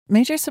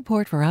Major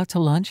support for Out to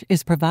Lunch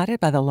is provided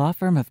by the law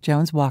firm of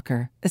Jones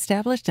Walker,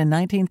 established in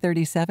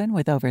 1937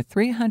 with over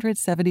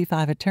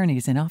 375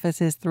 attorneys in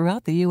offices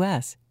throughout the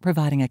U.S.,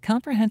 providing a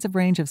comprehensive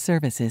range of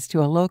services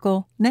to a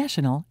local,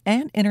 national,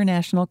 and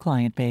international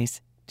client base.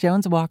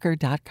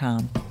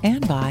 JonesWalker.com.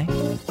 And by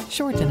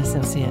Shorten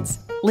Associates,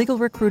 legal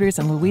recruiters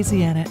in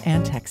Louisiana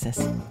and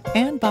Texas.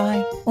 And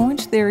by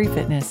Orange Theory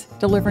Fitness,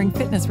 delivering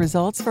fitness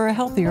results for a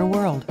healthier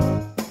world.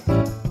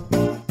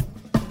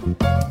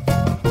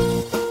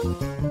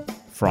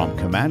 From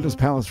Commander's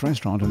Palace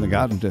Restaurant in the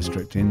Garden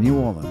District in New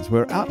Orleans,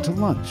 we're out to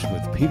lunch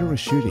with Peter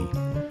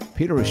Ricchiuti.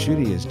 Peter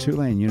Ricchiuti is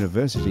Tulane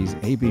University's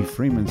A.B.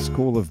 Freeman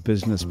School of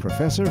Business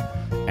professor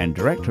and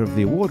director of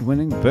the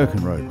award-winning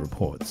Birkenroad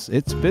Reports.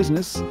 It's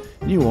business,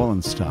 New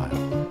Orleans style.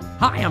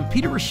 Hi, I'm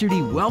Peter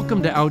Ricchiuti.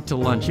 Welcome to Out to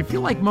Lunch. If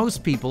you're like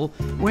most people,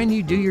 when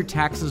you do your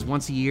taxes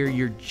once a year,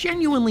 you're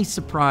genuinely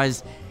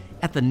surprised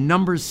at the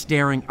numbers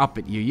staring up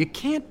at you. You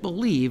can't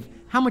believe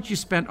how much you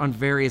spent on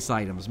various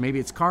items. Maybe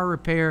it's car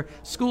repair,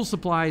 school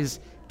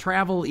supplies,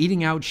 travel,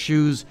 eating out,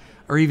 shoes,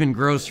 or even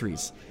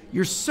groceries.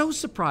 You're so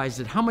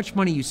surprised at how much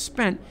money you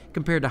spent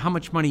compared to how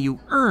much money you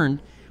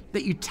earned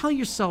that you tell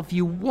yourself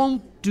you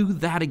won't do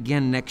that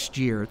again next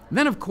year.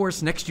 Then, of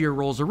course, next year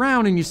rolls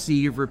around and you see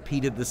you've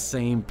repeated the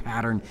same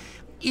pattern.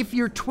 If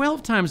you're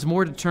 12 times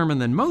more determined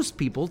than most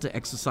people to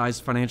exercise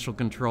financial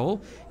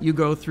control, you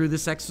go through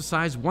this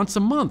exercise once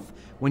a month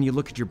when you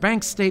look at your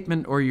bank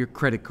statement or your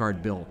credit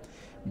card bill.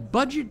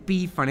 Budget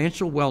B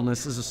Financial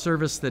Wellness is a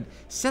service that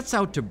sets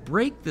out to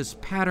break this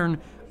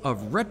pattern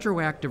of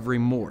retroactive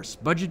remorse.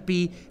 Budget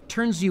B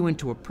turns you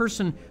into a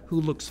person who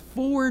looks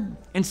forward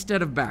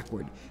instead of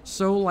backward.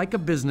 So, like a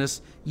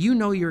business, you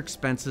know your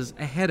expenses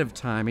ahead of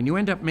time and you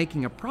end up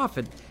making a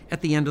profit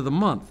at the end of the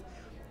month.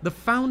 The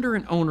founder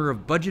and owner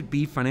of Budget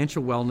B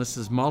Financial Wellness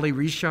is Molly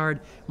Richard.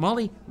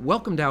 Molly,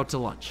 welcome to Out to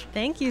Lunch.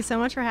 Thank you so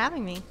much for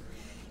having me.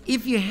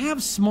 If you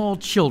have small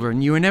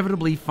children, you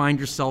inevitably find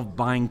yourself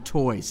buying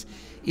toys.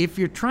 If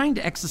you're trying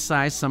to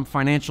exercise some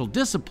financial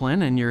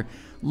discipline and you're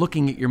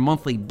looking at your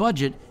monthly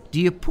budget, do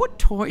you put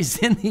toys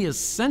in the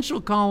essential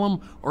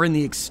column or in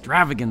the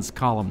extravagance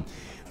column?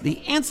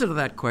 The answer to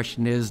that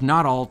question is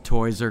not all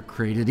toys are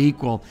created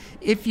equal.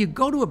 If you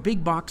go to a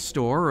big box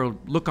store or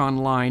look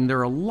online, there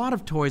are a lot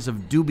of toys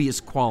of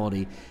dubious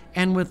quality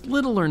and with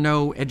little or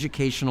no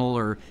educational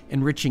or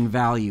enriching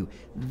value.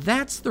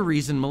 That's the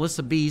reason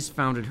Melissa Bees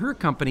founded her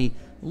company,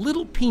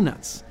 Little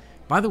Peanuts.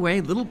 By the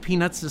way, Little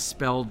Peanuts is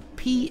spelled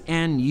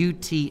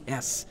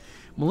P-N-U-T-S.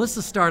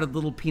 Melissa started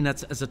Little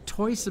Peanuts as a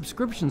toy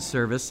subscription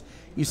service.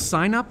 You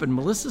sign up and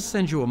Melissa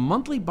sends you a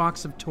monthly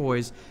box of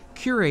toys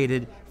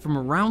curated from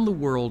around the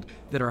world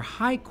that are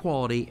high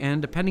quality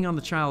and, depending on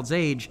the child's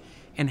age,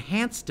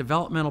 enhance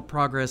developmental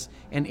progress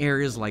in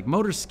areas like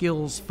motor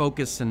skills,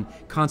 focus, and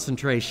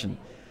concentration.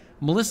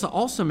 Melissa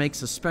also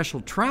makes a special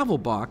travel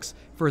box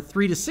for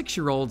 3 to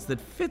 6-year-olds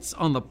that fits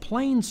on the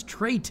plane's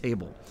tray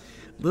table.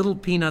 Little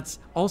Peanuts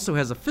also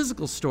has a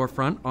physical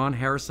storefront on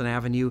Harrison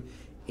Avenue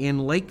in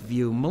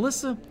Lakeview.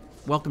 Melissa,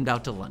 welcome to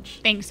Out to Lunch.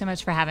 Thanks so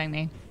much for having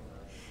me.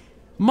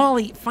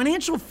 Molly,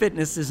 financial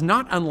fitness is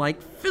not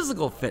unlike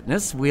physical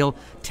fitness. We'll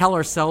tell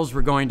ourselves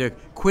we're going to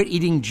quit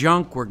eating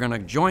junk, we're going to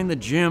join the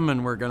gym,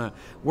 and we're going to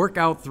work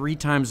out 3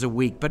 times a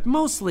week. But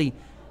mostly,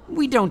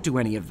 we don't do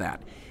any of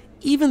that.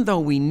 Even though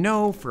we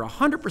know for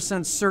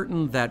 100%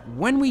 certain that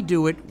when we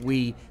do it,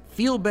 we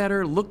feel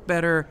better, look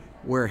better,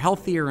 we're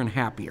healthier and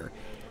happier.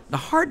 The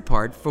hard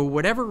part, for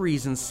whatever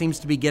reason, seems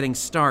to be getting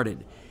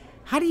started.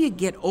 How do you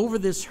get over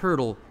this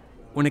hurdle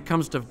when it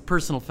comes to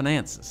personal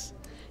finances?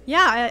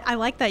 Yeah, I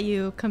like that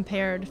you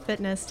compared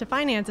fitness to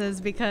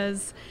finances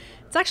because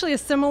it's actually a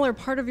similar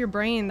part of your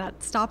brain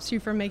that stops you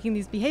from making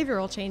these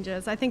behavioral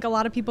changes. I think a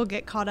lot of people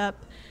get caught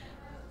up,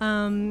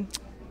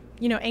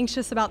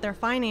 anxious about their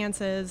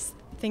finances,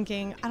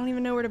 thinking, I don't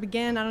even know where to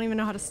begin. I don't even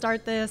know how to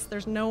start this.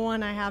 There's no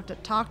one I have to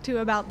talk to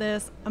about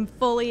this. I'm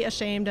fully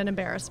ashamed and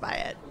embarrassed by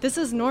it. This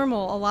is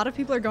normal. A lot of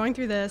people are going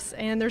through this,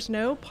 and there's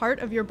no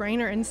part of your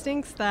brain or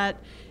instincts that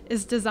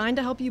is designed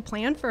to help you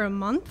plan for a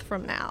month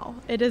from now.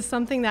 It is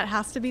something that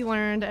has to be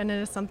learned, and it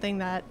is something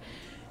that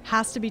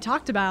has to be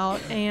talked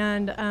about.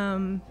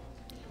 And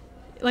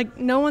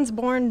no one's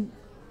born,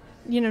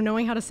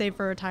 knowing how to save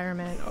for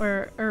retirement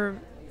or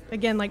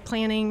again, like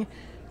planning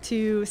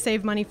to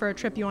save money for a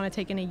trip you want to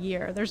take in a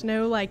year. There's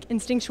no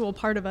instinctual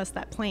part of us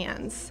that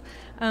plans.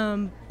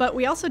 But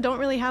we also don't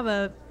really have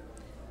a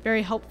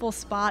very helpful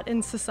spot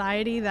in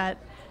society that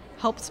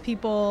helps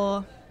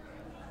people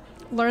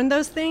learn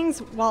those things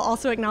while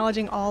also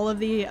acknowledging all of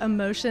the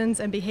emotions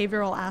and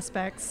behavioral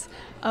aspects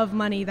of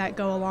money that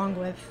go along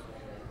with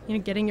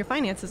getting your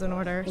finances in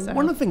order. So.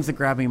 One of the things that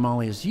grabbed me,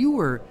 Molly, is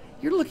you're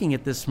looking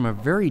at this from a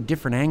very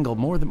different angle,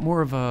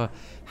 more of a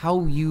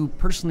how you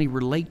personally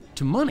relate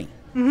to money.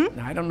 Mm-hmm.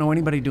 I don't know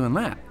anybody doing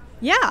that.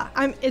 Yeah,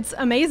 it's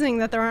amazing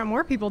that there aren't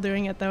more people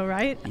doing it, though,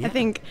 right? Yeah. I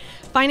think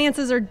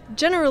finances are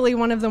generally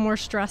one of the more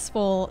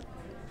stressful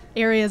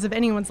areas of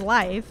anyone's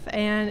life,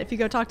 and if you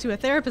go talk to a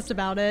therapist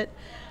about it,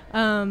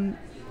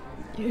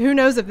 who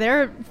knows if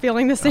they're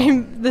feeling the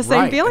same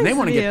Right. feelings. And they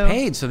want to as get you.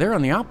 paid, so they're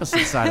on the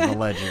opposite side of the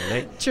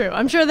ledger. True.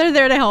 I'm sure they're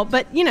there to help.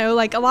 But,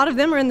 like a lot of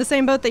them are in the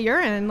same boat that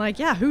you're in. Like,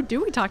 yeah, who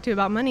do we talk to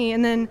about money?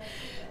 And then,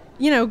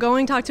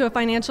 going talk to a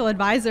financial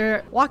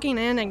advisor, walking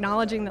in,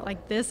 acknowledging that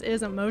like this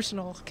is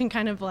emotional can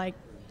kind of like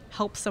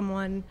help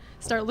someone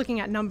start looking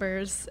at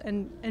numbers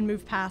and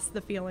move past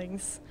the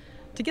feelings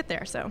to get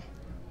there. So.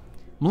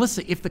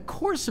 Melissa, if the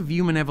course of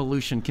human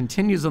evolution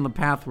continues on the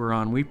path we're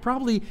on, we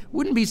probably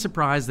wouldn't be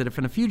surprised that if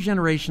in a few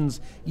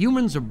generations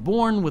humans are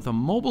born with a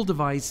mobile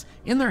device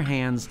in their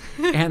hands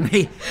and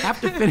they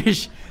have to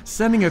finish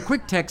sending a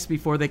quick text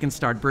before they can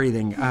start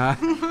breathing.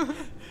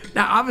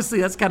 Now, obviously,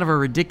 that's kind of a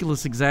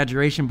ridiculous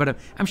exaggeration, but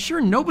I'm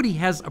sure nobody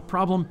has a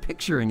problem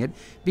picturing it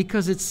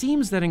because it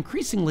seems that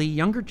increasingly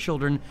younger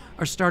children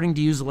are starting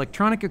to use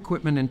electronic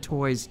equipment and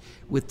toys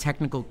with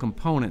technical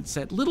components.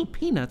 At Little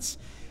Peanuts,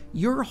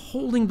 you're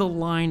holding the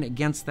line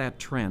against that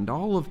trend.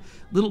 All of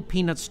Little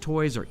Peanuts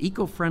toys are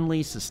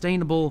eco-friendly,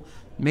 sustainable,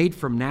 made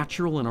from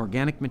natural and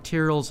organic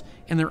materials,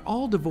 and they're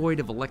all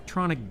devoid of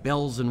electronic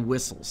bells and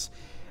whistles.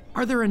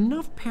 Are there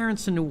enough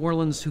parents in New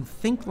Orleans who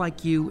think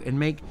like you and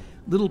make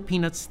Little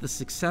Peanuts the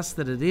success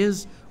that it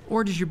is,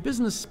 or does your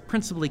business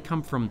principally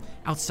come from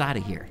outside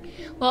of here?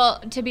 Well,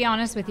 to be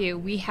honest with you,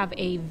 we have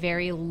a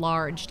very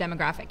large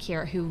demographic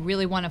here who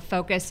really want to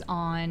focus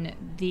on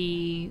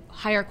the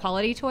higher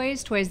quality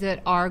toys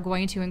that are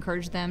going to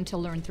encourage them to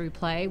learn through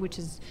play, which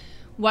is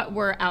what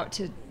we're out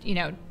to,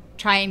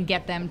 try and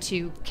get them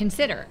to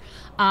consider.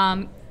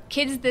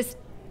 Kids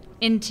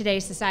in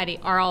today's society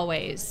are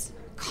always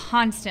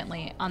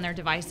constantly on their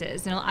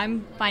devices. And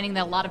I'm finding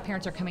that a lot of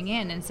parents are coming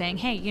in and saying,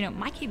 hey,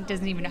 my kid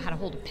doesn't even know how to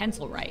hold a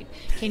pencil right.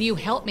 Can you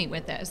help me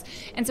with this?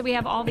 And so we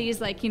have all these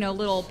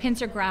little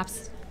pincer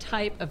graphs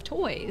type of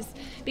toys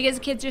because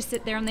kids just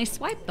sit there and they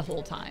swipe the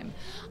whole time.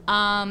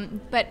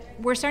 But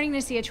we're starting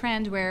to see a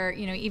trend where,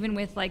 even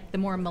with the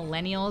more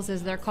millennials,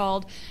 as they're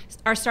called,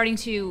 are starting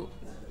to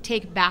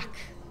take back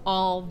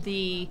all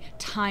the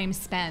time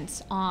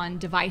spent on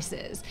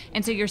devices.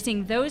 And so you're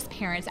seeing those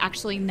parents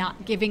actually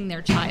not giving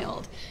their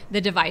child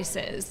the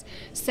devices.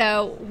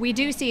 So we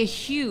do see a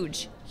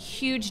huge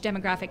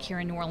demographic here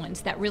in New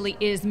Orleans that really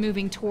is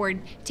moving toward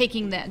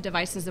taking the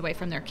devices away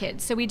from their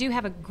kids. So we do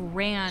have a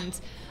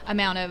grand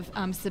amount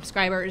of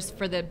subscribers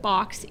for the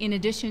box in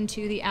addition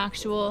to the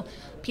actual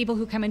people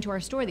who come into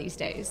our store these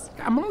days.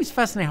 I'm always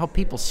fascinated how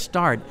people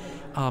start.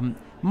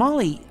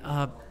 Molly,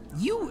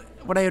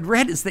 what I had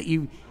read is that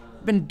you've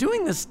been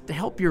doing this to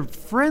help your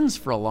friends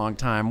for a long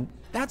time.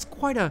 That's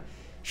quite a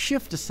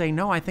shift to say,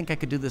 no, I think I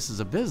could do this as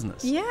a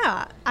business.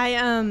 Yeah,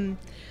 I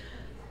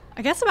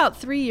guess about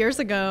 3 years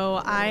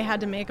ago, I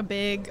had to make a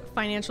big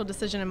financial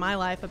decision in my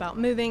life about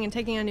moving and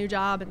taking a new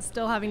job and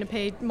still having to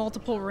pay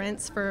multiple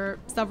rents for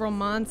several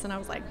months. And I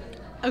was like,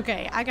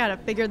 okay, I got to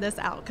figure this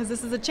out because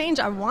this is a change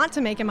I want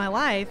to make in my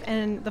life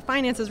and the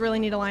finances really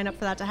need to line up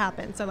for that to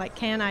happen. So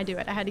can I do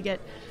it? I had to get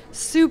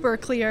super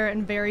clear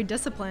and very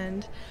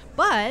disciplined.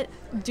 But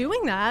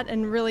doing that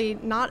and really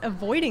not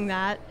avoiding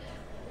that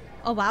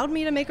allowed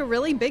me to make a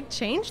really big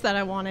change that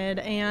I wanted.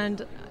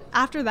 And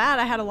after that,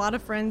 I had a lot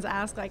of friends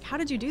ask, how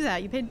did you do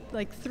that? You paid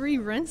 3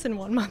 rents in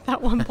 1 month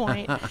at one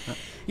point.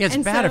 Yeah, it's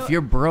bad if you're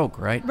broke,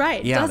 right?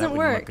 Right, yeah, doesn't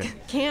work.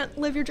 Can't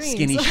live your dreams.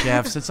 Skinny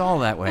chefs, it's all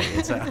that way.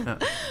 It's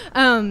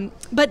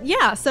but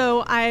yeah,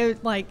 so I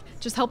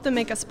just helped them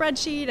make a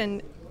spreadsheet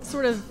and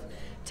sort of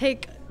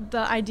take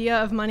the idea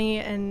of money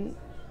and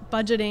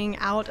budgeting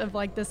out of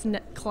this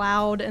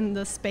cloud and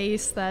the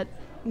space that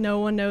no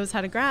one knows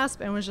how to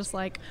grasp, and was just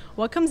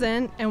what comes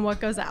in and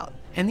what goes out.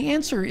 And the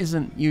answer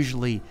isn't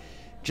usually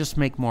just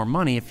make more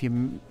money. If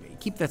you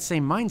keep that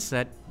same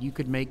mindset, you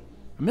could make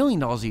 $1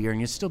 million a year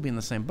and you'd still be in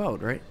the same boat,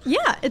 right?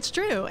 Yeah, it's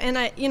true. And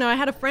I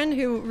had a friend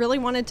who really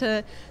wanted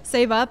to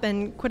save up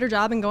and quit her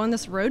job and go on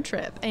this road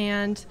trip.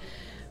 And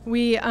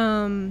we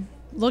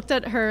looked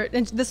at her,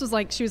 and this was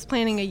she was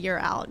planning a year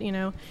out,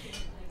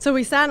 So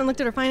we sat and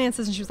looked at her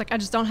finances, and she was like, I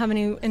just don't have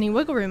any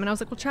wiggle room. And I was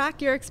like, well, track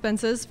your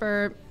expenses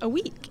for a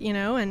week,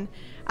 And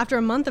after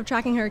a month of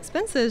tracking her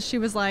expenses, she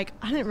was like,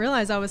 I didn't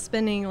realize I was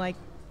spending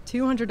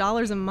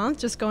 $200 a month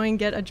just going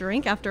get a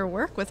drink after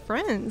work with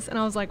friends. And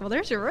I was like, well,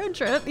 there's your road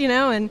trip,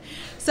 And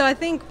so I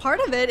think part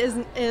of it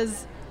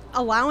is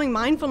allowing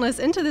mindfulness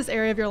into this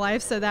area of your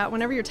life so that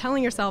whenever you're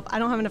telling yourself, I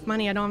don't have enough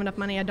money, I don't have enough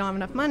money, I don't have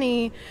enough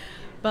money,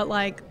 but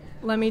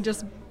let me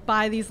just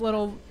buy these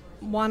little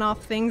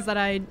one-off things that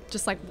I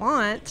just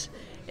want.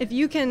 If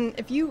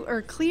you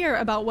are clear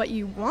about what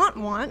you want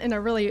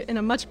in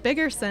a much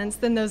bigger sense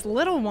than those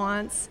little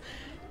wants,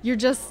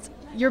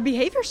 your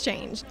behaviors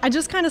change. I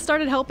just kind of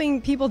started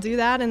helping people do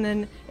that, and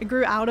then it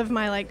grew out of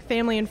my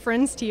family and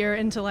friends tier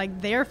into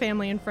their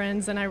family and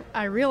friends, and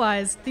I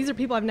realized these are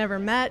people I've never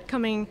met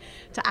coming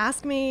to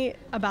ask me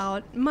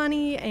about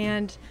money,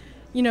 and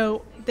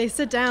they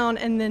sit down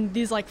and then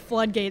these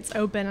floodgates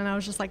open, and I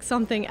was just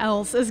something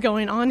else is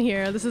going on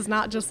here. This is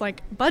not just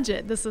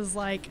budget. This is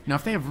Now,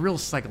 if they have real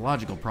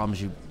psychological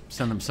problems, you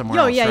send them somewhere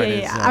else? Yeah.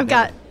 Right? I've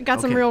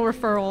got some real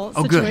referral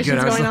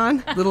situations going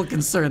on. A little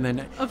concerned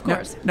then. Of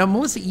course. Now,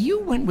 Melissa, you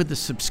went with the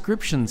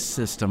subscription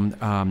system.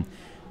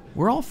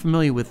 We're all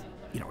familiar with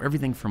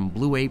everything from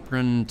Blue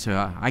Apron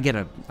to I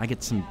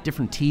get some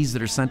different teas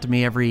that are sent to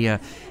me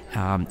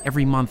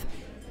every month.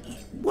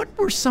 What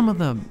were some of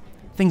the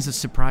things that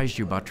surprised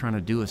you about trying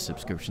to do a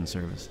subscription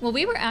service? Well,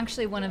 we were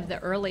actually one of the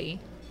early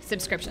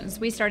subscriptions.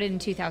 We started in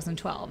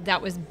 2012.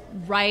 That was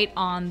right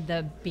on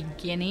the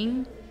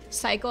beginning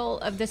cycle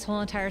of this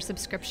whole entire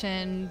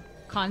subscription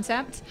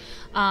concept.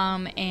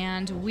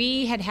 And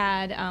we had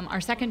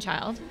our second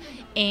child,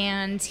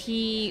 and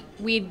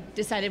we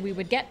decided we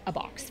would get a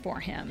box for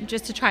him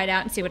just to try it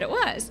out and see what it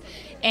was.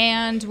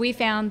 And we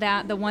found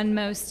that the one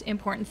most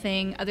important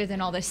thing, other than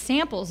all the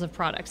samples of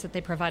products that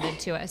they provided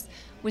to us,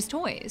 was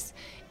toys.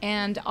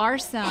 And our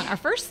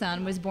first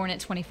son was born at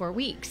 24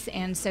 weeks.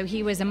 And so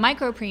he was a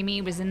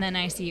micro-preemie, was in the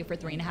ICU for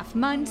 3.5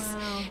 months.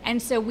 Wow.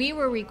 And so we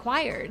were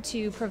required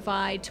to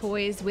provide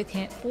toys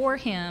for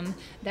him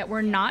that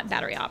were not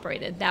battery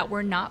operated, that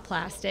were not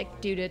plastic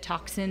due to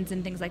toxins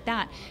and things like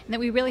that. And that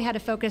we really had to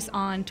focus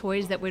on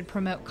toys that would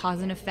promote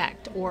cause and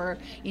effect, or,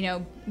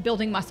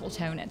 building muscle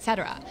tone,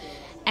 etc.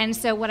 And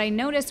so what I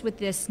noticed with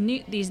these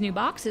new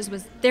boxes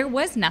was there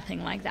was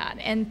nothing like that.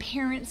 And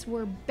parents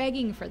were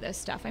begging for this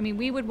stuff. I mean,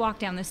 we would walk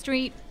down the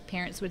street,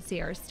 parents would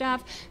see our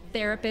stuff,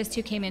 therapists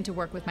who came in to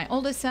work with my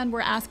oldest son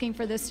were asking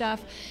for this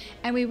stuff.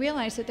 And we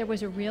realized that there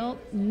was a real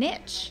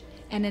niche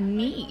and a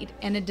need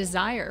and a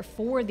desire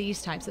for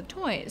these types of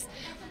toys.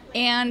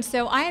 And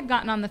so I had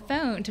gotten on the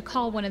phone to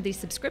call one of these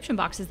subscription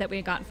boxes that we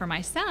had gotten for my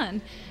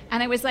son.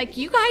 And I was like,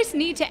 you guys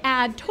need to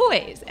add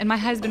toys. And my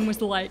husband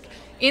was like,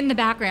 in the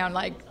background,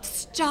 like,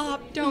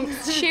 stop, don't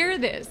share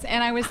this.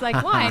 And I was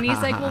like, why? And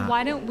he's like, well,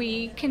 why don't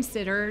we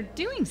consider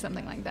doing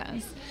something like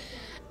this?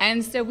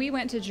 And so we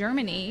went to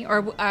Germany,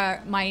 or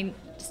my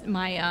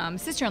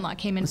sister-in-law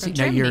came in from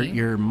Germany. Now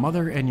your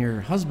mother and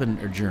your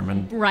husband are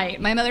German. Right.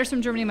 My mother's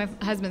from Germany, my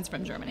husband's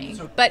from Germany.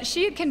 But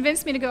she had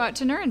convinced me to go out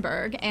to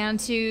Nuremberg and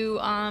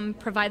to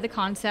provide the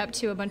concept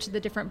to a bunch of the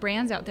different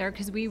brands out there,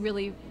 because we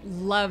really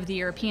love the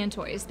European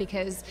toys,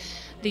 because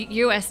the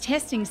U.S.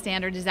 testing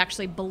standard is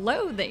actually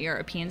below the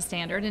European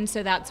standard. And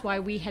so that's why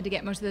we had to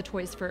get most of the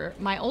toys for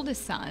my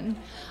oldest son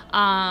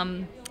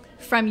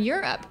from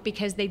Europe,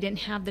 because they didn't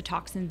have the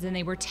toxins and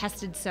they were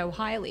tested so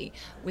highly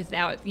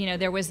without,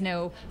 there was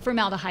no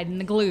formaldehyde in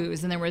the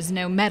glues and there was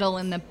no metal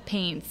in the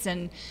paints.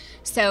 And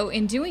so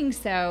in doing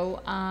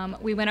so,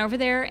 we went over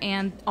there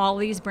and all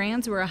these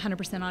brands were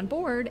 100% on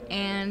board,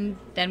 and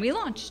then we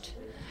launched.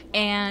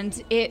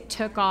 And it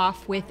took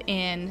off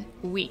within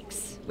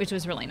weeks, which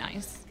was really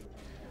nice.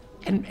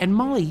 And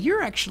Molly,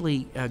 you're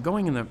actually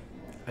going in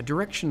a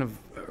direction of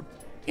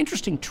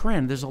interesting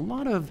trend. There's a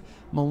lot of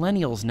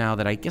millennials now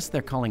that I guess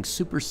they're calling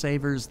super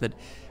savers that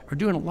are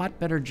doing a lot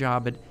better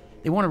job at,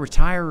 they want to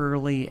retire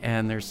early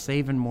and they're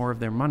saving more of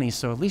their money.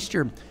 So at least I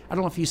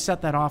don't know if you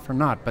set that off or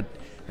not, but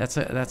that's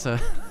a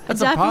positive.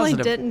 Definitely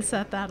didn't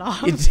set that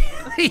off.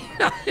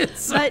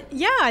 But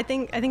yeah, I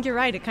think you're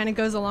right. It kind of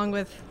goes along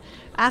with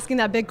asking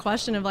that big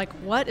question of like,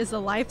 what is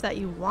the life that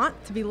you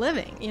want to be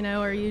living?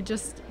 Are you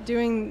just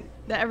doing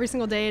that every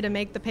single day to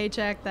make the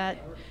paycheck that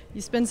you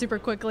spend super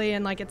quickly,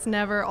 and like it's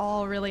never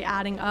all really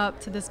adding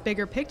up to this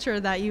bigger picture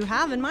that you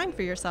have in mind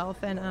for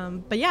yourself?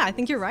 And but yeah, I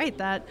think you're right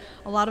that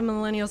a lot of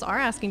millennials are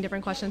asking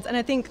different questions. And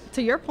I think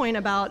to your point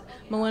about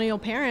millennial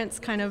parents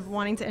kind of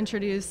wanting to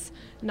introduce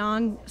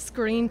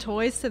non-screen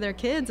toys to their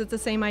kids, it's the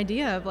same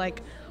idea of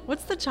like,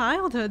 what's the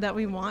childhood that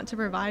we want to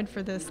provide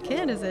for this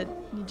kid? Is it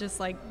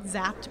just like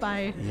zapped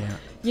by,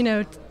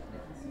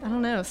 I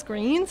don't know,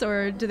 screens,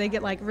 or do they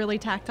get like really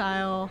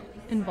tactile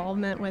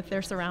involvement with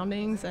their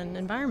surroundings and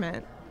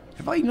environment?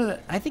 Well,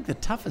 I think the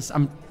toughest,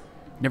 I'm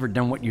never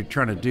done what you're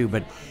trying to do,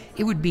 but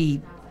it would be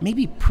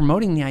maybe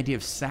promoting the idea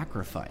of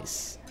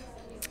sacrifice.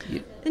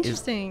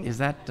 Interesting. Is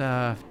that,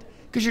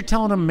 because you're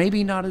telling them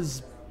maybe not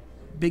as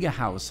big a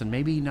house and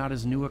maybe not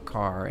as new a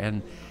car.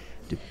 And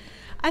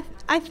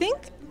I think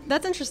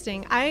that's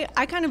interesting. I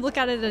kind of look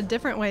at it a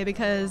different way,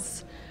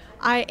 because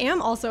I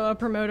am also a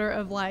promoter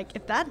of like,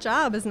 if that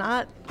job is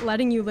not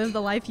letting you live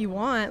the life you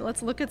want,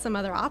 let's look at some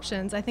other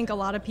options. I think a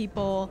lot of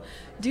people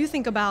do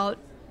think about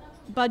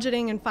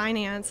budgeting and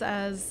finance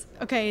as,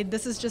 okay,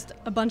 this is just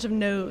a bunch of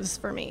no's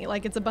for me.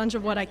 Like, it's a bunch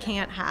of what I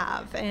can't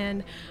have.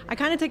 And I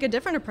kind of take a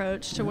different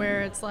approach to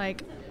where it's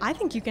like, I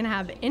think you can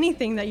have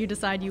anything that you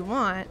decide you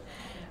want.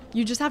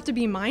 You just have to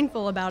be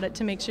mindful about it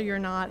to make sure you're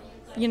not,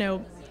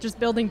 just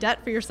building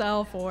debt for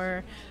yourself,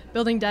 or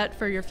building debt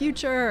for your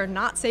future, or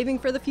not saving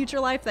for the future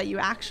life that you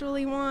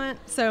actually want.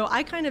 So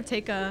I kind of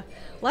take a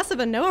less of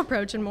a no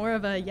approach and more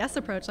of a yes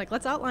approach. Like,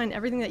 let's outline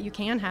everything that you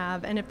can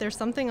have. And if there's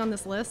something on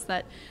this list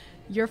that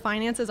your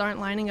finances aren't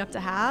lining up to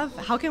have,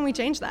 how can we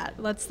change that?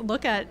 Let's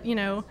look at,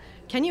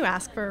 can you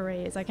ask for a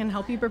raise? I can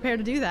help you prepare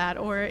to do that.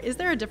 Or is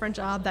there a different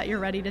job that you're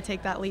ready to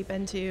take that leap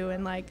into?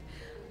 And like,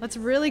 let's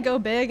really go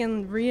big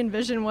and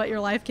re-envision what your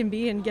life can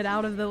be, and get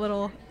out of the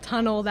little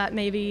tunnel that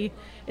maybe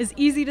is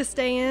easy to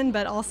stay in,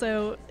 but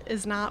also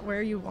is not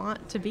where you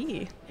want to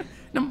be.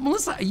 Now,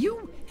 Melissa,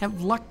 you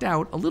have lucked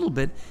out a little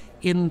bit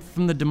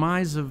from the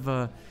demise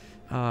of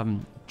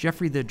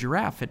Jeffrey the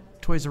giraffe at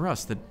Toys R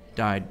Us that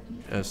died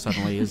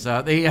suddenly.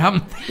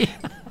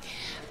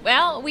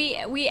 Well,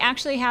 we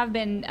actually have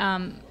been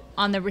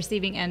on the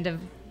receiving end of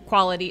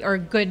quality or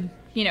good,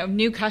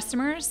 new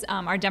customers.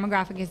 Our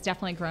demographic has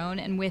definitely grown,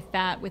 and with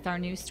that, with our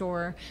new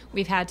store,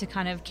 we've had to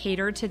kind of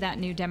cater to that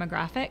new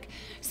demographic.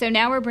 So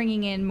now we're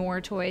bringing in more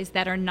toys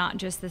that are not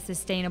just the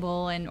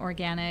sustainable and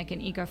organic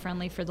and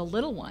eco-friendly for the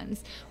little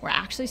ones. We're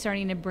actually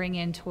starting to bring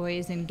in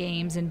toys and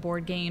games and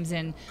board games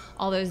and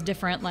all those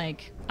different,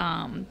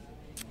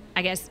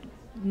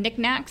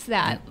 knickknacks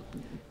that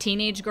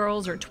teenage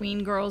girls or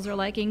tween girls are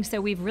liking.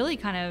 So we've really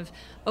kind of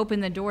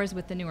opened the doors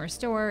with the newer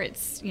store.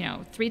 It's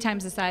 3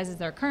 times the size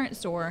as our current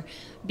store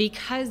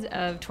because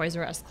of Toys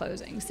R Us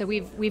closing. So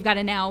we've got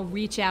to now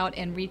reach out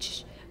and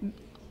reach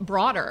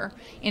broader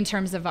in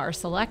terms of our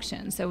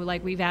selection. So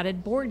we've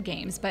added board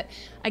games, but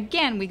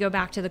again, we go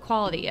back to the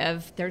quality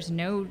of there's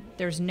no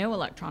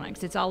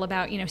electronics. It's all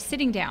about,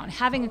 sitting down,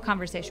 having a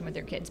conversation with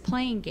your kids,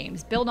 playing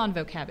games, build on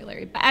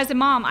vocabulary. As a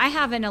mom, I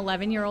have an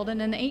 11-year-old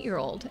and an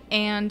 8-year-old,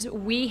 and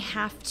we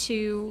have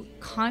to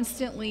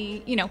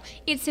constantly,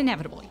 it's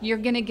inevitable. You're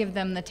going to give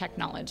them the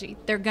technology.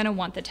 They're going to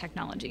want the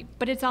technology,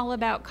 but it's all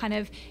about kind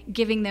of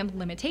giving them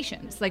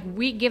limitations. Like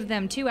we give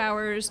them 2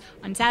 hours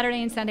on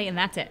Saturday and Sunday, and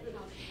that's it.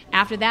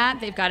 After that,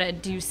 they've got to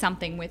do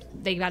something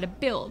they've got to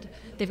build,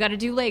 they've got to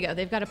do Lego,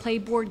 they've got to play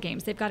board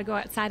games, they've got to go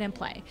outside and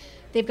play.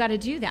 They've got to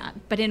do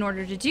that. But in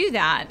order to do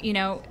that,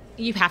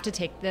 you have to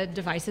take the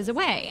devices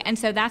away. And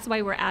so that's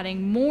why we're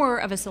adding more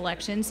of a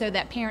selection so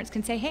that parents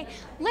can say, hey,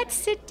 let's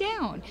sit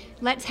down,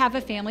 let's have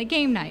a family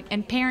game night.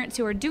 And parents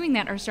who are doing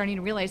that are starting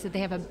to realize that they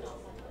have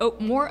a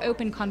more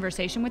open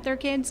conversation with their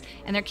kids,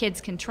 and their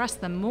kids can trust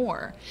them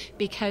more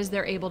because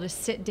they're able to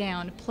sit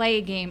down, play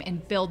a game,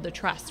 and build the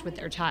trust with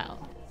their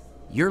child.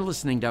 You're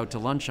listening to Out to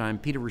Lunch. I'm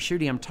Peter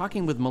Ricchiuti. I'm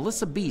talking with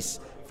Melissa Bies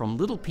from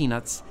Little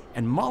Peanuts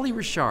and Molly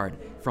Richard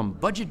from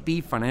Budget B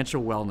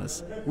Financial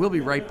Wellness. We'll be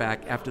right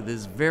back after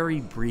this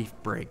very brief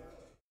break.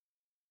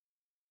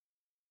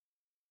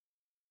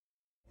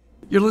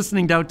 You're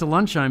listening to Out to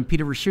Lunch. I'm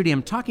Peter Ricchiuti.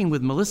 I'm talking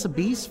with Melissa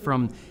Bies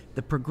from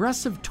the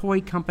progressive toy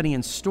company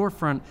and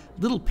storefront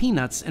Little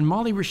Peanuts and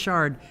Molly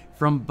Richard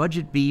from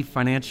Budget B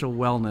Financial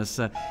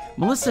Wellness.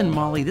 Melissa and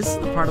Molly, this is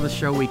the part of the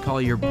show we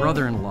call your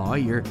brother-in-law.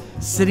 You're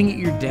sitting at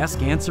your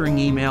desk answering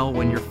email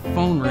when your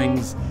phone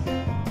rings,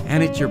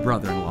 and it's your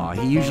brother-in-law.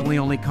 He usually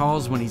only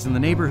calls when he's in the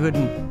neighborhood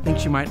and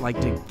thinks you might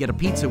like to get a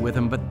pizza with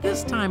him, but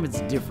this time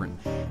it's different.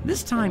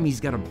 This time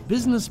he's got a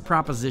business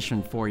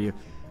proposition for you.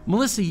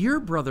 Melissa,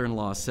 your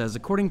brother-in-law says,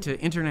 according to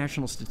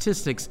international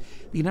statistics,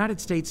 the United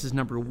States is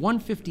number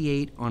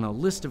 158 on a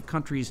list of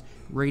countries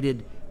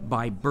rated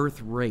by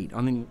birth rate.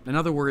 In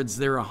other words,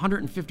 there are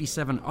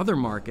 157 other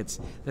markets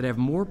that have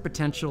more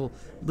potential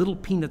Little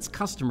Peanuts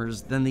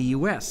customers than the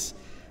U.S.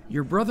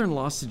 Your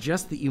brother-in-law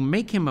suggests that you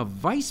make him a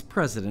vice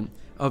president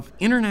of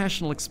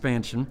international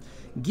expansion,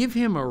 give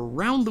him a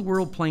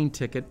round-the-world plane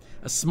ticket,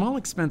 a small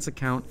expense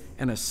account,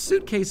 and a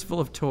suitcase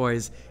full of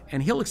toys,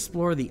 and he'll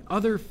explore the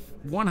other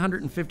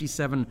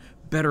 157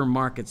 better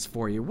markets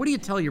for you. What do you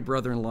tell your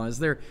brother-in-law? Is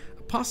there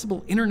a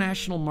possible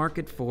international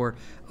market for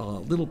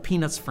Little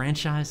Peanuts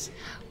franchise?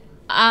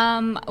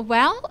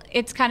 Well,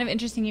 it's kind of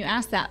interesting you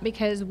asked that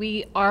because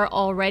we are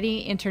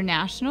already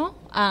international.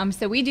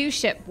 So we do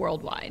ship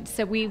worldwide.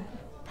 So we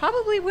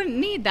probably wouldn't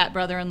need that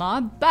brother-in-law,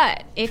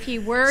 but if he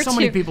were so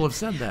many people have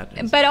said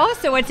that. But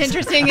also what's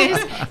interesting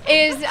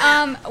is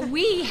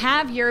we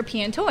have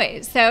European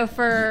toys. So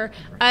for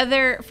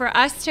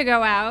us to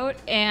go out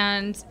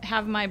and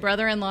have my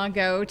brother-in-law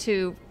go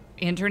to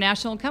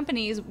international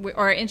companies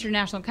or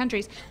international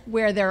countries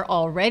where there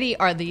already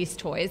are these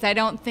toys, I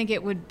don't think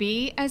it would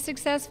be as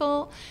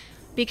successful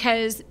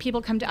because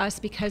people come to us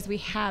because we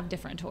have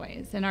different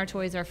toys, and our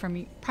toys are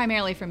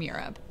primarily from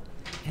Europe.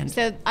 And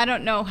so I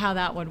don't know how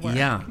that would work.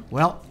 Yeah,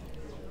 well,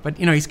 but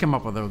he's come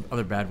up with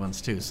other bad ones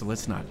too, so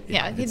let's not.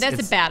 Yeah,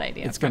 that's a bad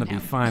idea. It's going to be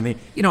fine.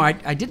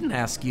 I didn't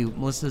ask you,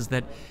 Melissa, is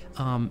that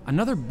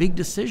another big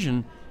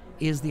decision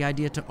is the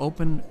idea to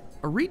open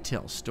a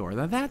retail store.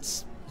 Now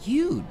that's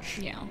huge.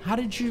 Yeah. How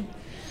did you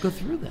go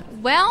through that?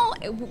 Well,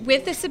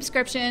 with the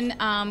subscription,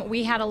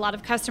 we had a lot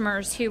of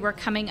customers who were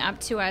coming up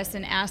to us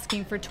and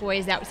asking for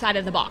toys outside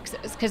of the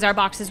boxes because our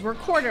boxes were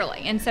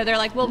quarterly. And so they're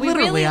like, well, we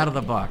literally out of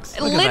the box.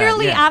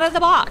 Literally out of the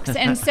box.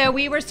 And so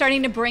we were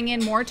starting to bring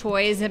in more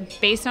toys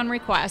based on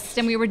requests,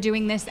 and we were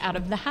doing this out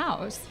of the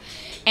house.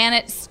 And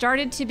it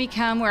started to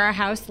become where our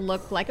house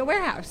looked like a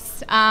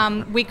warehouse.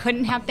 We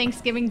couldn't have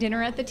Thanksgiving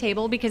dinner at the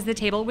table because the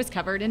table was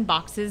covered in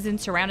boxes and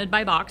surrounded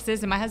by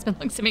boxes. And my husband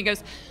looks at me and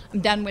goes,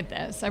 I'm done with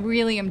this. I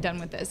really am done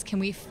with this. Can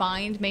we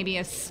find maybe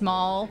a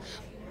small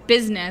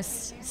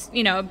business,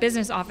 a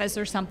business office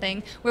or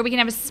something where we can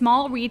have a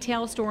small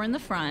retail store in the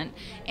front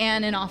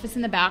and an office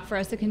in the back for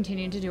us to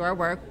continue to do our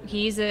work.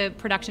 He's a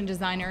production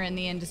designer in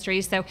the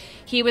industry, so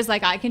he was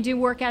like, I can do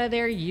work out of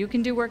there, you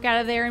can do work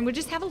out of there, and we'll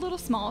just have a little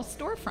small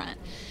storefront.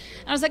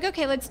 And I was like,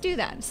 okay, let's do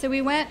that. So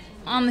we went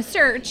on the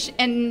search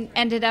and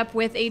ended up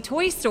with a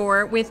toy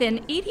store with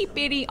an itty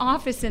bitty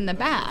office in the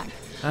back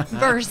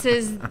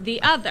versus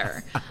the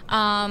other.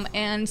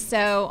 And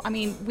so, I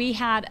mean, we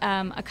had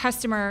a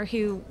customer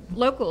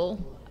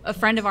a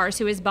friend of ours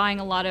who was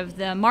buying a lot of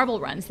the marble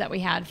runs that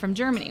we had from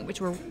Germany,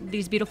 which were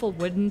these beautiful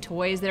wooden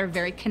toys that are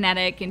very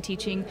kinetic and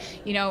teaching,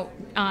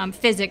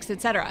 physics,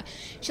 etc.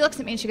 She looks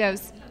at me and she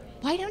goes,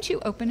 why don't you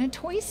open a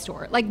toy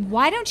store? Like,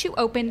 why don't you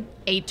open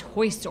a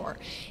toy store?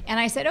 And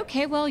I said,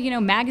 okay, well,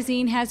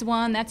 Magazine has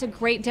one. That's a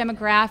great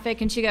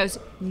demographic. And she goes,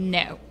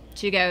 no.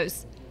 She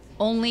goes,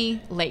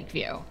 only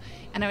Lakeview.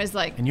 And I was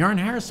like... And you're in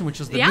Harrison,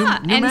 which is the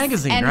new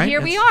magazine, and right? And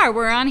here we are.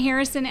 We're on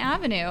Harrison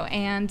Avenue.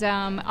 And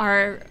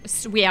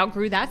we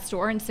outgrew that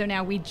store, and so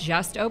now we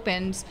just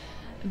opened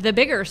the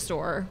bigger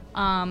store,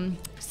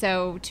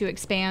 so to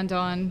expand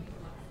on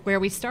where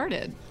we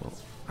started. Well,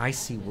 I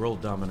see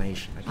world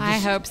domination. I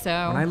hope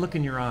so. When I look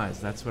in your eyes,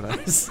 that's what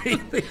I see.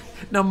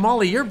 Now,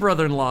 Molly, your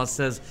brother-in-law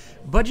says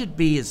Budget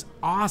B is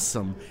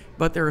awesome,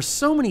 but there are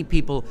so many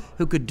people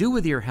who could do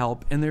with your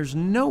help, and there's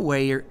no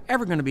way you're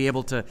ever going to be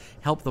able to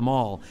help them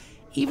all.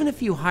 Even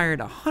if you hired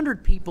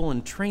 100 people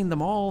and trained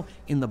them all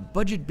in the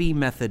Budget B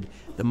method,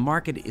 the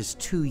market is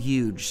too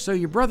huge. So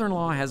your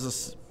brother-in-law has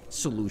a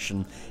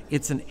solution.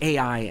 It's an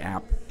AI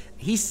app.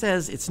 He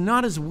says it's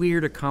not as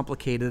weird or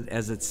complicated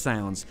as it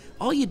sounds.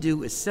 All you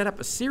do is set up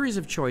a series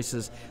of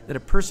choices that a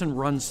person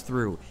runs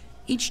through.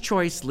 Each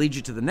choice leads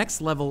you to the next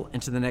level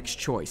and to the next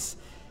choice,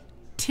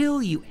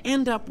 till you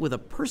end up with a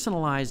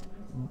personalized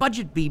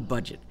Budget B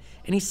budget.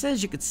 And he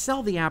says you could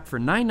sell the app for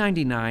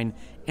 $9.99,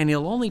 and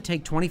he'll only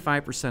take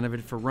 25% of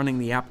it for running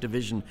the app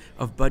division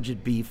of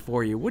Budget B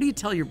for you. What do you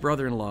tell your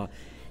brother-in-law?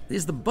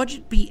 Is the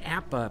Budget B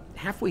app a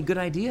halfway good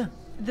idea?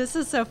 This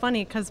is so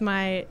funny because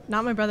not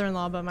my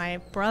brother-in-law, but my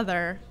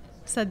brother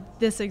said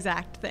this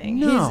exact thing.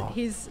 No.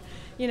 He's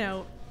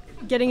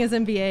getting his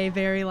MBA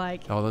very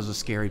Oh, those are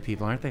scary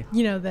people, aren't they?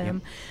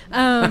 Them.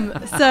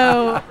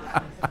 Yeah.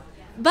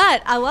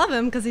 But I love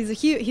him because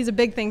he's a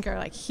big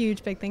thinker,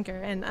 huge big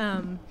thinker.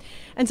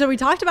 And so we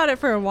talked about it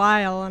for a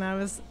while, and I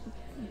was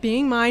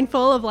being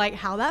mindful of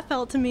how that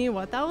felt to me,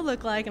 what that would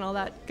look like, and all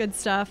that good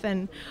stuff.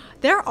 And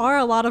there are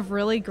a lot of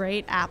really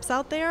great apps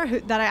out there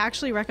that I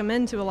actually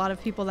recommend to a lot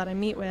of people that I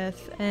meet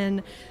with.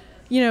 And,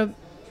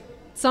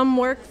 some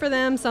work for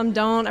them, some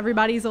don't.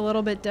 Everybody's a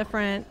little bit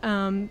different.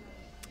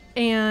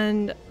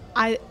 And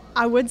I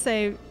would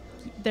say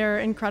they're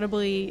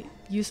incredibly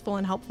useful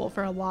and helpful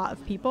for a lot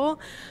of people.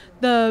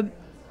 The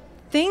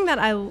thing that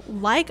I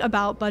like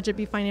about Budget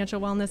B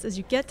Financial Wellness is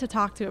you get to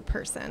talk to a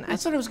person.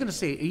 That's what I was going to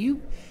say. Are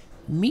you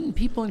meeting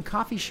people in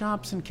coffee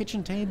shops and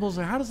kitchen tables,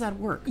 or how does that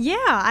work? Yeah,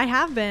 I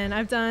have been.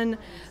 I've done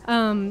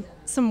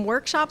some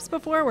workshops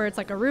before where it's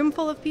a room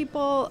full of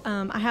people.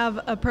 I have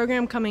a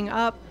program coming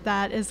up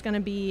that is going to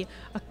be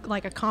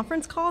a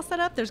conference call set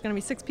up. There's going to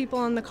be 6 people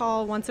on the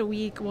call once a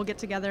week. We'll get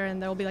together,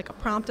 and there will be a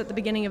prompt at the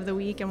beginning of the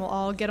week, and we'll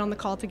all get on the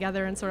call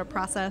together and sort of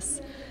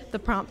process the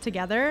prompt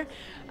together.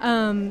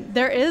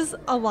 There is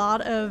a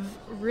lot of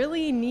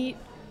really neat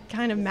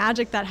kind of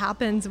magic that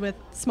happens with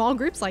small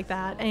groups like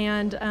that,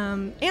 and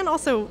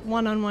also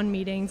one-on-one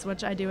meetings,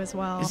 which I do as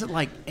well. Is it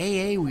like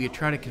AA, where you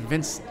try to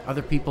convince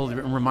other people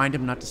and remind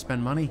them not to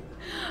spend money?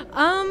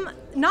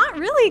 Not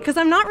really, because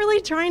I'm not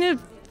really trying to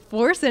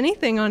force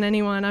anything on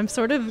anyone. I'm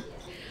sort of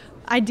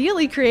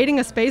ideally creating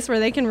a space where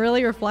they can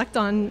really reflect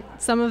on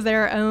some of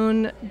their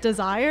own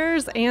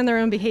desires and their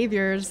own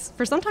behaviors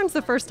for sometimes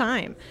the first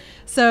time.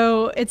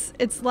 So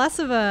it's less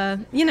of a,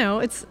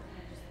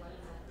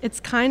 it's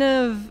kind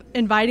of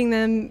inviting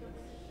them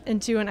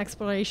into an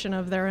exploration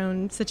of their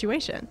own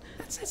situation.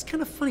 That's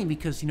kind of funny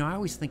because, I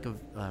always think of,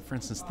 for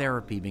instance,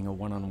 therapy being a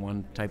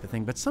one-on-one type of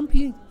thing, but some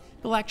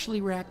people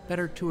actually react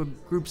better to a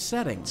group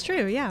setting. It's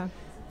true, yeah.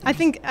 I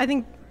think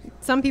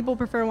some people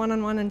prefer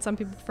one-on-one and some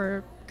people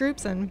prefer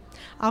groups, and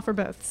I offer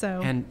both.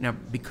 So. And now,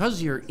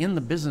 because you're in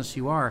the business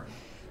you are,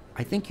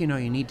 I think you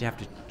need to have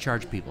to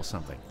charge people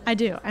something. I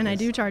do, and yes. I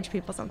do charge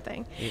people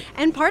something.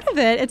 And part of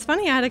it, it's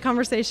funny, I had a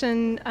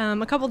conversation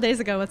a couple days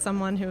ago with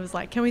someone who was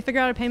like, can we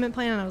figure out a payment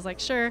plan? And I was like,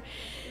 sure.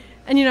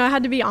 And, I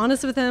had to be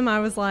honest with him. I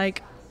was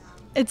like,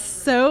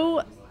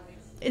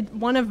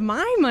 one of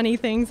my money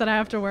things that I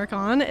have to work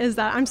on is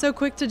that I'm so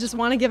quick to just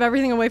want to give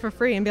everything away for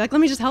free and be like, let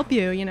me just help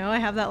you. I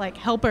have that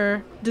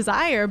helper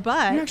desire,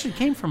 but... You actually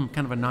came from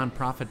kind of a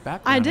nonprofit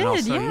background. I did,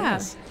 also, yeah.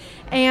 Yes.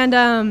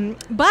 And,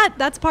 but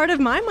that's part of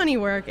my money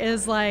work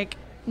is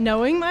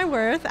knowing my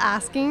worth,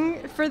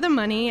 asking for the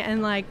money,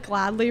 and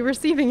gladly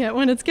receiving it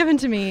when it's given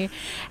to me.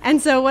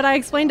 And so what I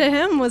explained to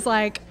him was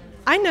I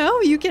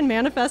know you can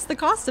manifest the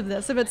cost of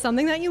this. If it's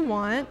something that you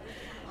want,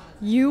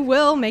 you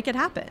will make it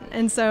happen.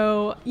 And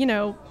so,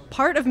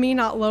 part of me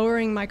not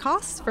lowering my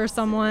costs for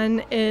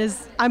someone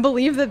is I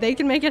believe that they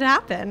can make it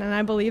happen, and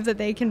I believe that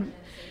they can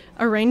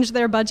arrange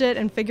their budget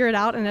and figure it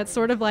out. And it's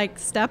sort of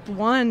step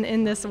one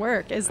in this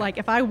work is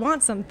if I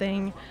want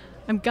something,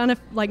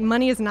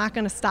 money is not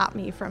gonna stop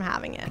me from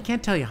having it. I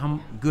can't tell you how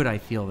good I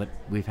feel that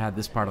we've had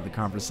this part of the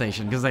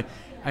conversation, because I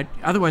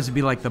otherwise it'd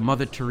be like the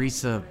Mother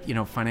Teresa,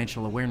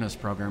 financial awareness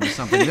program or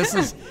something. This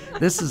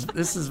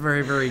is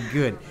very, very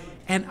good.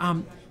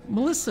 And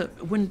Melissa,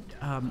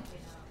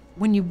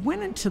 when you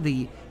went into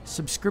the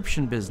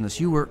subscription business,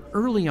 you were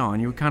early on.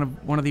 You were kind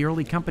of one of the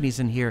early companies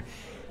in here.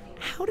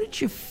 How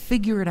did you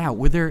figure it out?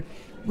 Were there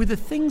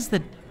things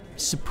that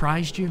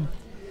surprised you?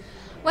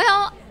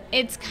 Well,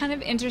 it's kind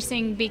of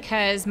interesting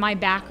because my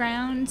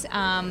background,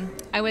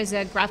 I was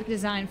a graphic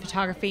design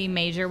photography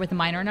major with a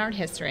minor in art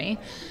history.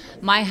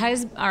 My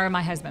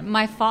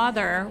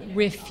father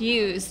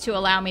refused to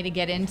allow me to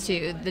get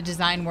into the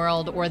design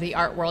world or the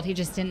art world. He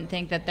just didn't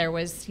think that there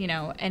was,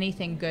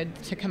 anything good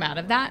to come out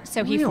of that.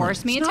 So he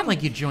forced me into... It's not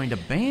like you joined a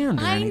band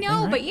or anything, I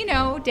know,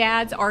 right? but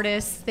dads,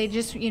 artists, they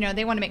just,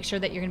 they want to make sure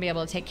that you're going to be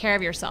able to take care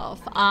of yourself.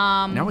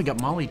 Now we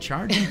got Molly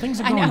charging. Things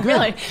are going I know,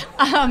 good.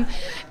 Really.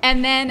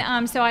 And then,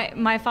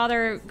 my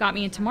father got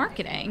me into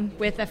marketing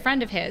with a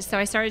friend of his. So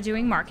I started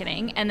doing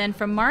marketing. And then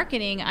from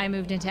marketing, I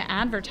moved into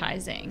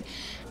advertising.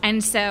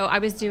 And so I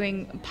was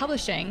doing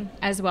publishing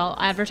as well,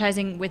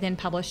 advertising within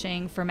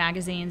publishing for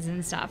magazines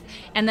and stuff.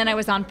 And then I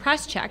was on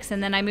Press Checks,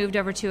 and then I moved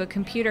over to a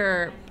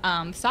computer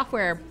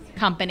software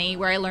company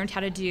where I learned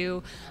how to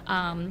do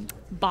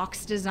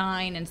box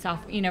design and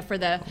stuff, for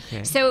the...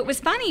 Okay. So it was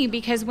funny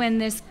because when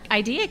this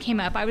idea came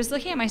up, I was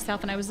looking at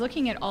myself and I was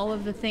looking at all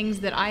of the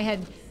things that I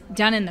had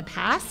done in the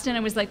past, and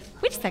I was like,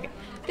 wait a second,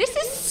 this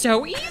is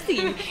so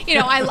easy.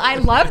 I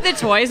love the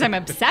toys. I'm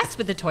obsessed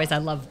with the toys. I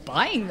love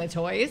buying the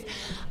toys.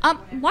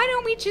 Why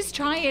don't we just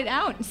try it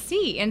out and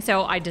see? And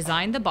so I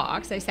designed the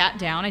box. I sat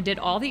down. I did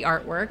all the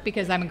artwork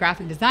because I'm a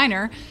graphic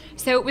designer.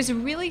 So it was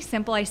really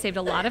simple. I saved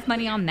a lot of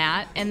money on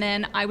that. And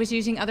then I was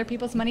using other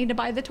people's money to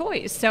buy the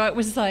toys. So it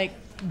was like,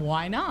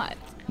 why not?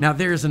 Now,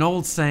 there's an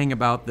old saying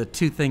about the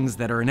two things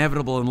that are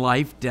inevitable in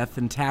life, death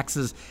and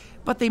taxes,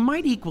 but they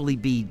might equally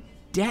be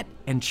debt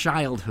and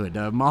childhood.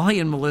 Molly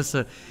and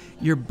Melissa,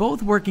 you're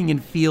both working in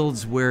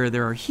fields where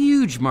there are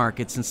huge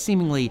markets and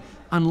seemingly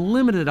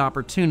unlimited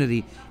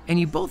opportunity, and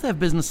you both have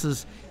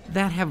businesses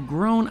that have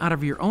grown out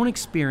of your own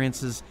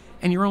experiences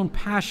and your own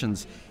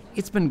passions.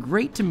 It's been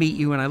great to meet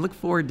you, and I look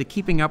forward to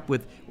keeping up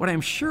with what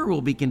I'm sure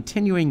will be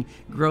continuing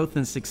growth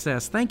and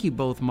success. Thank you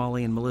both,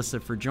 Molly and Melissa,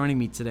 for joining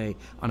me today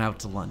on Out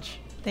to Lunch.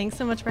 Thanks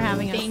so much for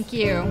having us. Thank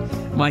you.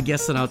 My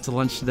guests on Out to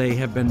Lunch today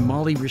have been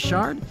Molly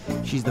Richard.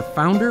 She's the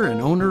founder and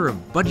owner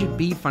of Budget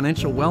Bee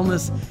Financial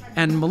Wellness,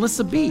 and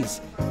Melissa Bees,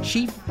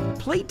 Chief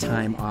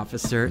Playtime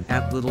Officer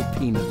at Little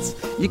Peanuts.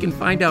 You can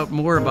find out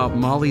more about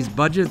Molly's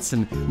budgets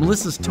and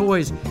Melissa's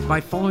toys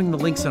by following the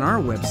links on our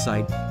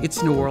website,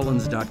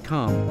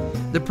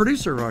 itsneworleans.com. The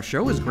producer of our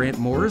show is Grant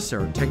Morris,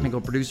 our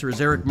technical producer is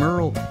Eric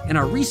Merle, and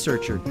our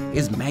researcher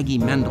is Maggie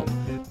Mendel.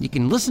 You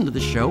can listen to the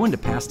show and to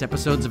past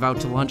episodes of Out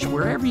to Lunch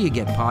wherever you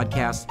get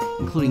podcasts,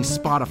 including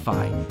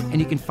Spotify, and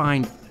you can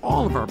find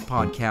all of our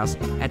podcasts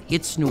at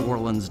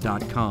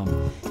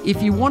itsneworleans.com.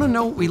 If you want to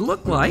know what we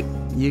look like,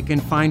 you can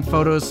find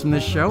photos from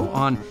this show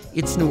on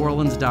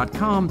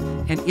itsneworleans.com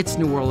and It's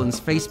New Orleans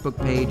Facebook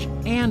page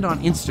and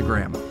on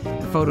Instagram.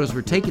 The photos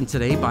were taken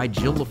today by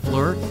Jill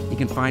LaFleur. You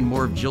can find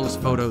more of Jill's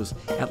photos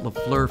at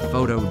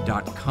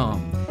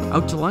lafleurphoto.com.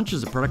 Out to Lunch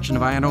is a production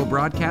of INO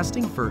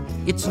Broadcasting for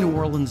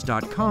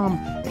itsneworleans.com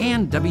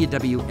and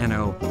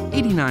WWNO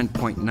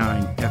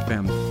 89.9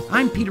 FM.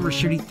 I'm Peter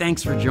Raschuti.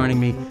 Thanks for joining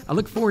me. I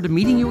look forward to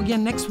meeting you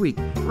again next week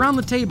around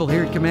the table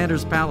here at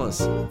Commander's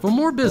Palace for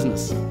more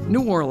business,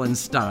 New Orleans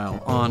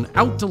style, on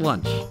Out to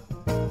Lunch.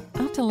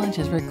 Out to Lunch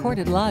is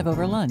recorded live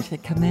over lunch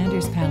at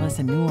Commander's Palace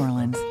in New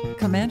Orleans.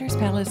 Commander's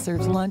Palace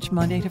serves lunch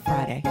Monday to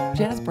Friday,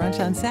 jazz brunch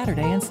on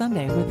Saturday and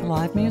Sunday with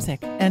live music,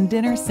 and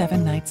dinner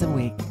 7 nights a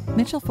week.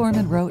 Mitchell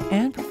Foreman wrote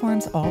and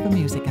performs all the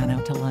music on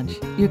Out to Lunch.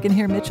 You can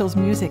hear Mitchell's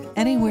music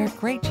anywhere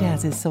great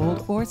jazz is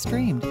sold or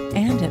streamed,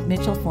 and at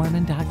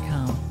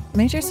mitchellforeman.com.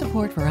 Major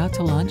support for Out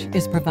to Lunch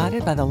is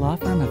provided by the law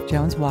firm of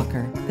Jones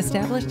Walker,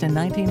 established in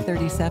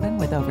 1937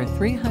 with over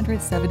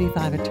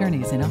 375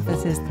 attorneys in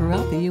offices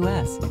throughout the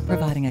U.S.,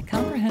 providing a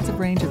comprehensive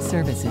range of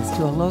services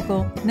to a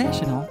local,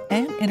 national,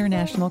 and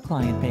international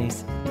client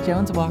base.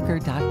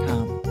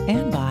 JonesWalker.com.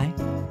 And by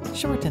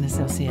Shorten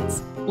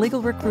Associates,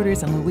 legal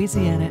recruiters in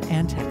Louisiana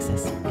and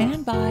Texas.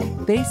 And by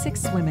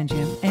Basics Swim and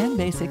Gym and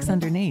Basics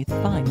Underneath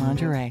Fine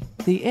Lingerie,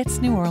 the It's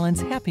New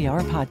Orleans Happy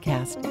Hour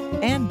podcast.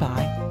 And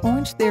by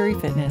Orange Theory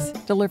Fitness,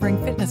 delivering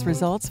fitness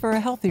results for a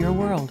healthier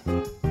world.